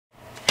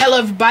Hello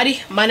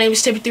everybody, my name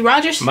is Timothy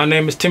Rogers. My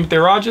name is Timothy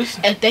Rogers.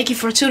 And thank you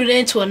for tuning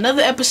in to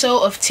another episode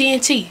of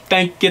TNT.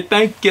 Thank you,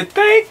 thank you,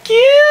 thank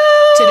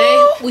you.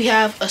 Today we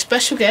have a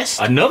special guest.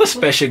 Another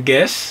special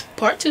guest.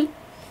 Part 2.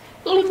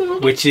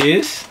 Which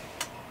is?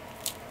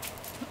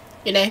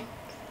 Your name.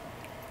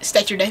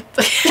 State your name.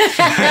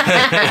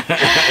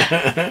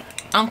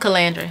 I'm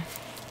Calandra.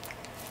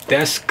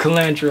 That's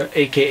Calandra,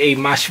 aka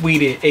my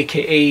sweetie,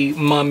 aka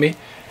mommy.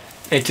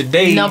 And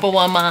today,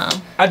 #1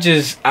 mom. I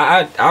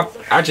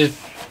just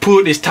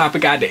pulled this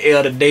topic out the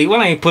other day. Well,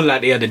 I ain't put it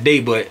out the other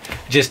day, but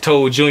just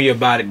told Junior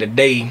about it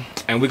today.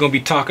 And we're gonna be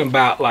talking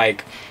about,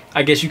 like,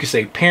 I guess you could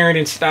say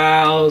parenting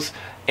styles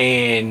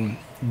and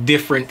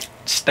different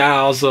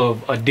styles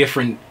of a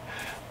different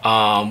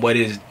what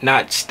is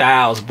not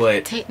styles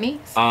but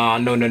techniques.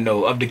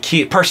 No, of the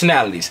kid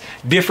personalities,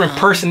 different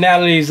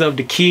personalities of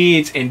the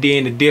kids, and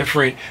then the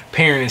different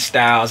parenting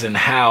styles and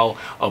how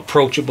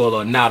approachable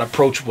or not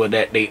approachable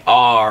that they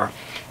are.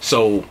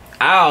 So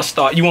I'll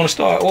start. You want to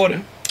start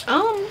order?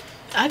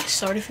 I can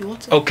start if you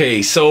want to.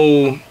 Okay,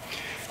 so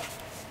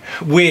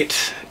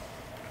with,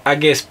 I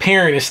guess,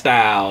 parenting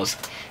styles,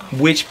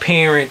 which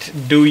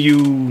parent do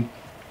you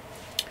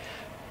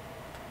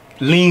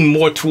lean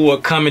more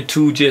toward coming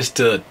to just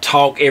to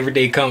talk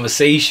everyday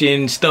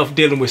conversation, stuff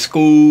dealing with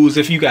schools?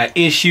 If you got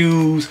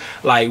issues,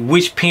 like,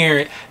 which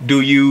parent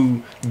do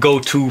you go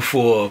to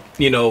for,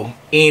 you know,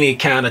 any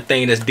kind of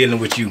thing that's dealing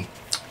with you?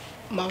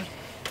 Mommy.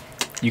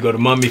 You go to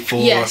mommy for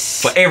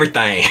yes. for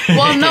everything.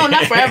 Well, no,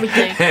 not for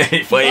everything.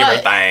 For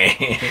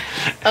everything.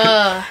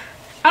 I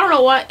don't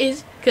know why.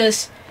 It's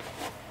because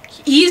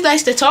he's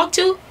nice to talk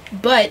to,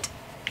 but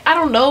I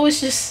don't know.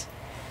 It's just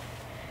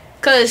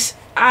because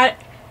I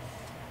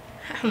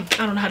don't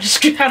know how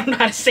to I don't know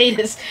how to say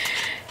this.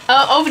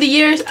 Over the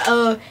years,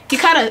 you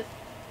kind of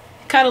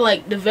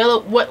like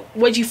develop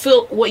what you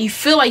feel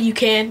like you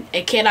can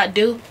and cannot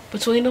do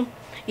between them,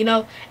 you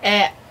know.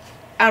 And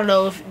I don't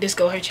know if this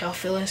gonna hurt y'all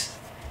feelings.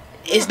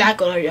 It's not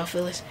gonna hurt y'all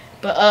feelings,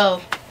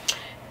 but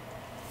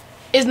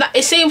it's not.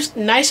 It seems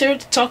nicer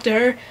to talk to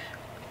her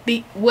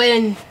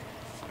when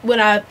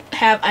I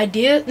have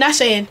ideas. Not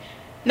when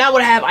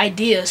I have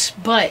ideas,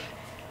 but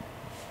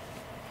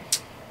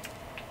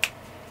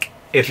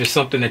if it's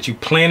something that you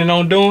planning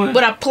on doing.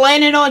 What I'm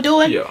planning on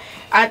doing. Yeah.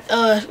 I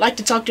like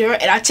to talk to her,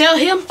 and I tell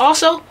him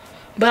also,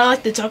 but I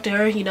like to talk to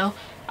her. You know,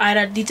 I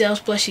had details.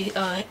 Plus, she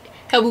helped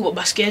me with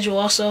my schedule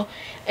also,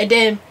 and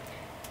then.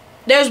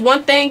 There's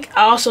one thing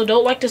I also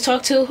don't like to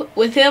talk to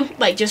with him,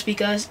 like, just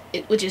because,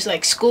 which is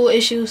like school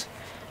issues.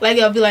 Like,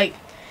 I'll be like,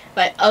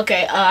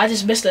 okay, I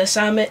just missed the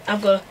assignment. I'm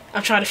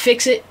trying to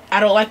fix it. I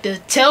don't like to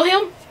tell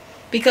him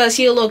because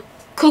he'll look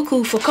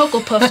cuckoo for Cocoa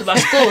Puffs about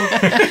school.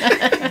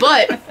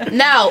 But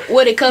now,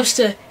 when it comes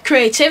to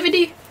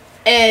creativity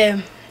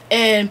and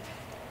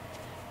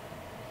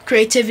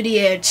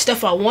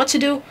stuff I want to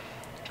do,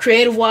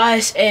 creative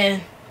wise,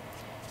 and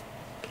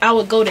I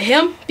would go to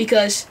him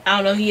because, I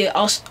don't know, he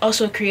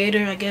also a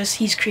creator. I guess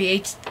he's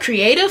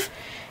creative,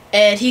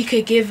 and he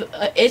could give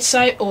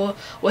insight or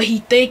what he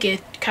think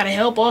it kind of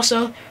help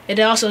also. And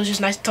then also it's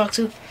just nice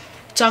to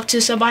talk to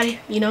somebody,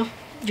 you know,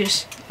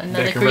 just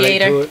another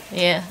creator.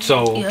 Yeah.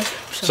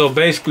 So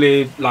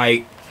basically,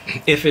 like,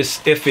 if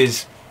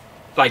it's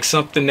like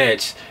something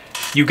that's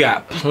you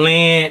got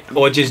planned,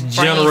 or just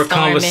general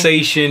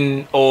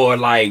conversation, or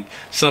like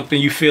something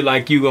you feel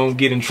like you gonna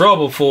get in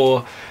trouble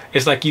for,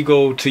 it's like you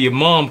go to your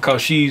mom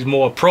because she's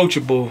more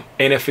approachable.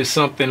 And if it's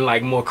something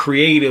like more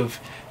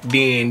creative,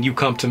 then you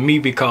come to me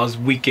because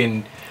we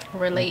can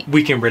relate.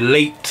 We can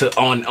relate to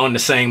on the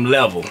same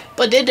level.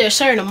 But then there's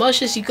certain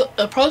emotions you could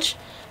approach,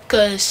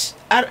 cause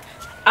I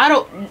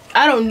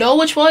don't know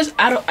which ones.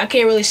 I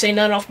can't really say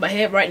none off my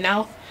head right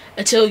now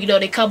until, you know,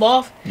 they come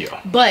off.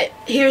 Yeah. But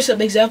here's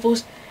some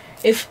examples.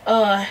 If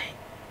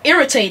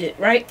irritated,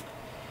 right?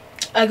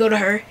 I go to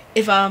her.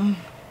 If I'm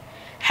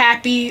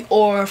happy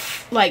or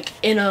like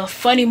in a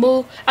funny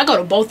mood, I go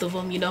to both of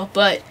them, you know.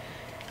 But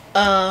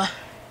I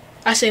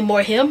say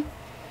more him.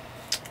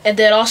 And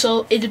then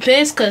also it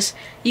depends, cause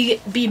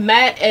you be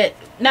mad at,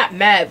 not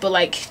mad, but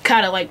like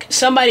kind of like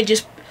somebody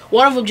just,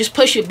 one of them just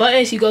push your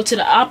buttons, you go to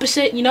the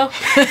opposite, you know.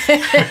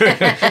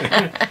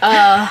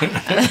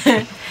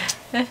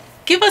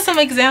 Give us some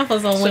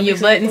examples on when your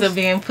buttons are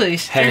being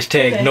pushed.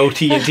 Hashtag no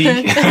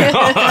TNT.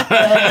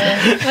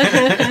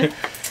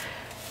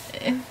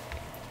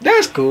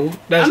 That's cool.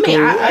 That's cool.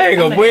 I ain't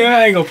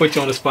gonna put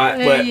you on the spot.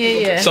 But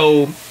yeah.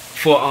 So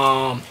for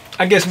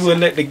I guess we'll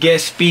let the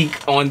guest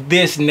speak on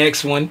this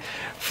next one.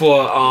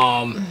 For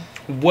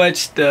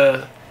what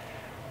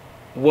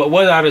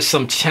are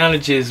some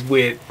challenges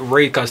with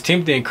Ray? Because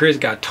Timothy and Chris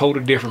got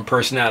total different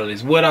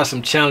personalities. What are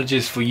some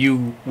challenges for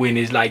you when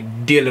it's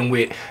like dealing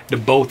with the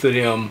both of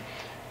them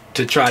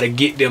to try to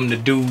get them to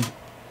do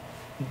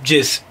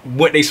just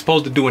what they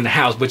supposed to do in the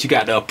house, but you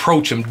got to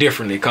approach them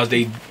differently because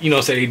they, you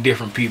know, say they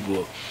different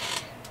people?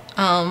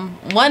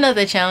 One of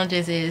the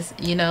challenges is,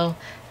 you know,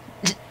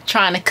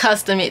 trying to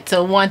custom it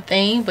to one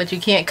thing, but you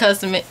can't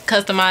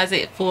customize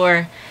it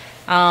for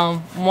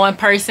one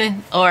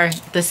person or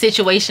the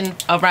situation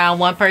around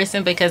one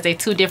person because they're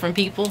two different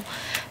people.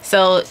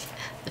 So,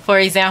 for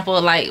example,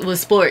 like with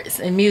sports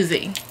and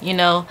music, you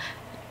know,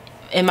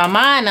 in my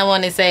mind, I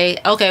want to say,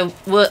 okay,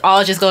 we'll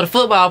all just go to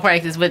football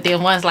practice. But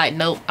then one's like,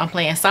 nope, I'm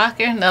playing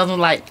soccer. And the other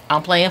one's like,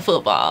 I'm playing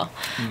football.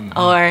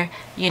 Or,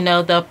 you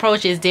know, the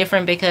approach is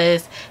different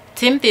because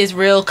Timothy is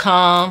real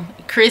calm.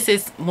 Chris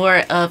is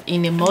more of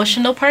an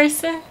emotional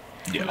person.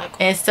 Yeah.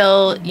 And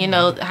so, you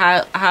know,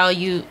 how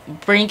you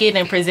bring it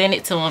and present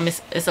it to him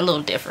is a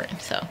little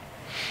different. So.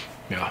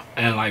 Yeah.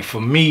 And like for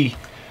me,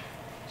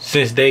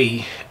 since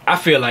I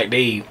feel like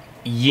they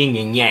yin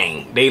and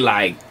yang. They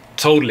like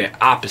totally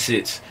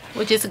opposites.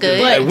 Which is good.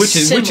 But which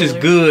is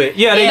good.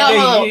 Yeah, they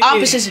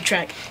opposites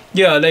attract.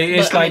 Yeah,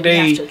 it's like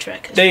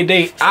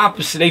they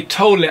opposite. They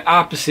totally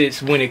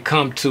opposites when it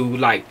comes to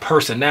like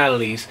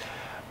personalities.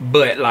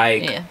 But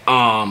like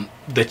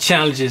the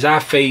challenges I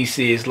face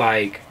is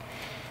like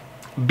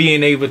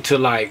being able to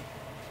like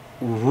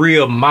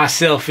reel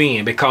myself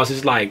in, because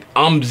it's like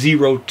I'm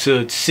 0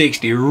 to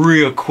 60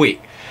 real quick,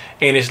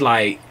 and it's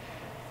like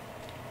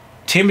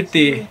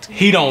Timothy,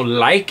 he don't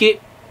like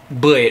it,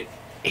 but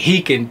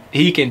he can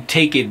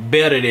take it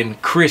better than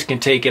Chris can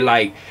take it.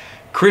 Like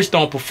Chris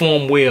don't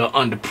perform well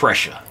under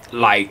pressure.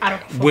 Like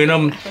when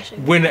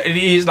it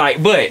is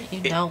like, but you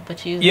don't,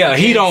 but you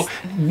he don't.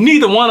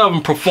 Neither one of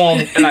them perform.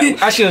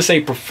 Like I shouldn't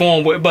say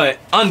perform, but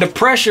under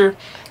pressure,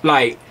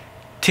 like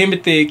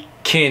Timothy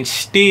can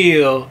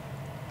still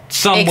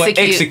somewhat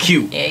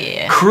execute.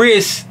 Yeah.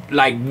 Chris,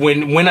 like when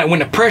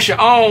the pressure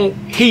on,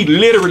 he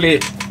literally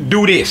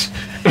do this.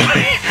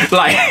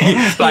 like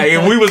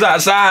if we was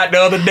outside the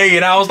other day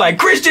and I was like,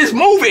 Chris, just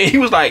move it. He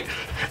was like,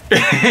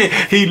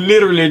 he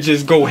literally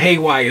just go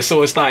haywire.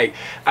 So it's like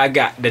I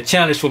got the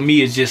challenge for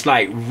me is just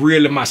like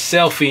reeling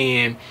myself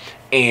in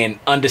and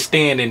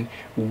understanding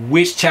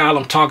which child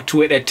I'm talking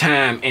to at that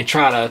time and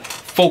try to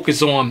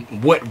focus on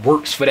what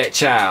works for that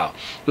child.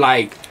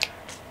 Like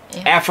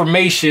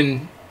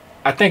affirmation,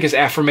 I think it's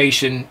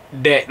affirmation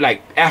that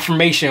like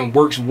affirmation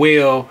works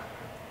well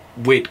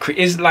with Chris.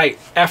 It's like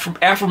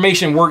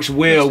affirmation works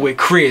well with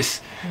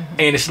Chris,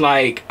 and it's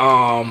like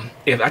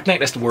if I think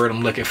that's the word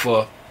I'm looking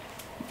for.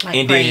 Like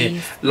and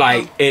praise.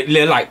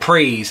 Then like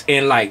praise,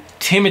 and like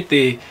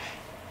Timothy,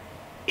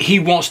 he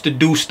wants to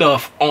do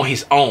stuff on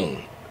his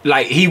own.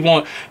 Like he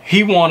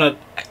wanna,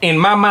 in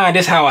my mind,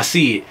 that's how I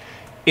see it.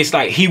 It's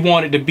like he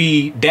wanted to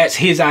be, that's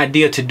his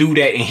idea to do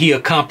that, and he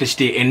accomplished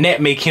it, and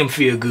that make him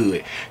feel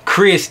good.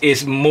 Chris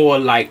is more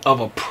like of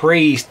a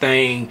praise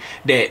thing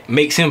that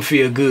makes him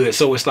feel good.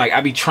 So it's like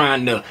I be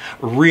trying to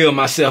reel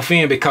myself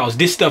in because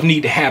this stuff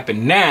need to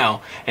happen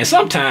now, and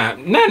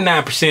sometimes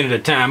 99% of the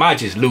time I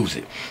just lose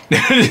it.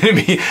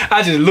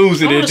 I just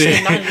lose it.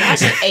 I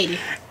said 80.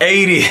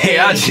 80.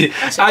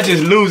 I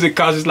just lose it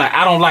because it's like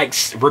I don't like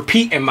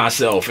repeating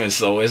myself, and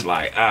so it's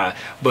like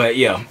but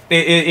yeah,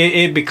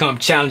 it become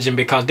challenging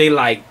because they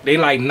like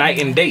night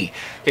and day.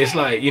 It's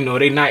like, you know,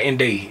 they night and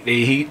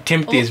day.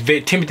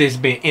 Timothy's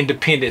been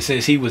independent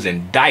since he was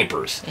in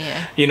diapers.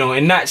 Yeah. You know,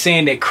 and not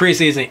saying that Chris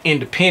isn't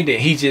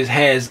independent, he just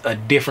has a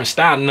different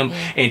style in him.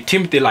 And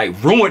Timothy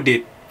like ruined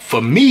it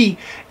for me,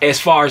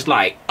 as far as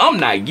like I'm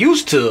not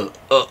used to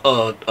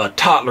a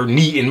toddler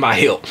needing my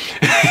help.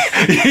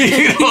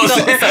 You know what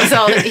I'm saying?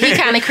 So he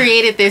kind of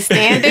created this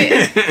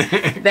standard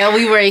that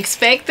we were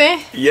expecting.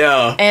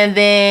 Yeah. And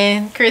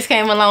then Chris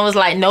came along and was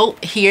like, nope,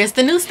 here's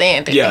the new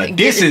standard. Yeah,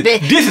 this is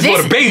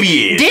what a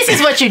baby is. This is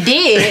what you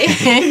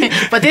did,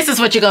 but this is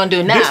what you're gonna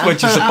do now. This is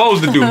what you're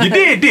supposed to do. You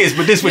did this,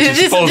 but this is what you're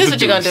supposed to do. This is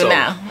what you're gonna do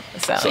now.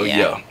 So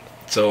yeah.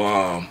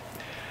 So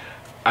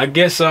I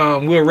guess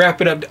we'll wrap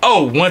it up.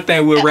 Oh, one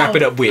thing we'll wrap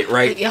it up with,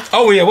 right? Yeah.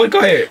 Oh yeah, go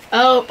ahead.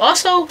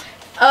 Also,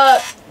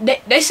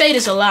 they say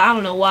this a lot. I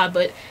don't know why,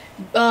 but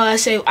I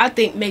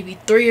think maybe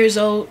 3 years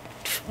old,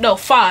 no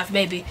 5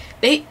 maybe.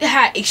 They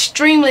had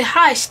extremely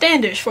high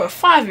standards for a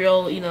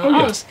 5-year-old. You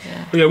know,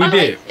 We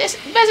did. That's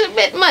a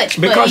bit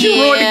much. Because you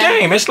ruined the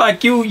game. It's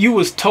like you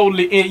was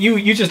totally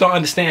you just don't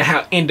understand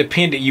how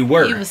independent you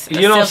were. He was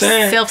you know what I'm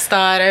saying?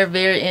 Self-starter,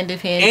 very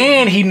independent.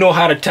 And he know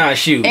how to tie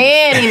shoes.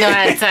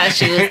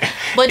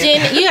 But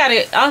then you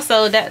gotta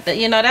also that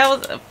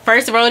was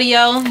first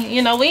rodeo.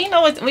 You know, we didn't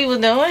know what we was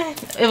doing.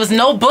 It was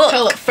no book.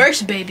 Hold up,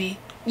 first baby.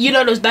 You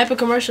know those diaper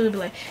commercials be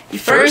like, your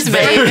first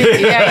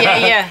baby.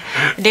 yeah.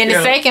 Then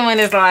the second one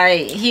is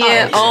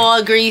like, all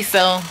agree.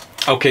 So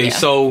okay,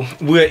 so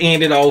we'll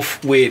end it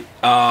off with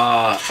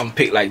I'm gonna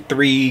pick like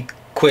 3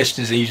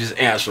 questions and you just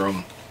answer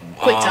them.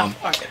 Quick time.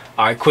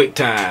 All right, quick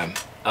time.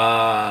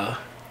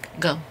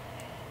 Go.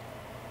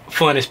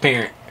 Funnest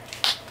parent.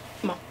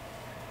 Come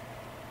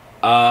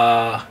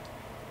on.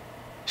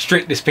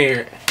 Strictest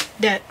parent.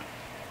 Dad.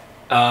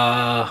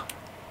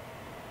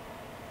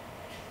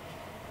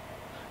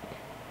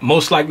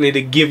 Most likely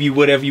to give you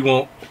whatever you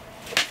want.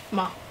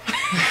 Mom.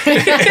 And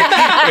we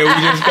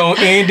just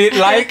gonna end it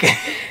like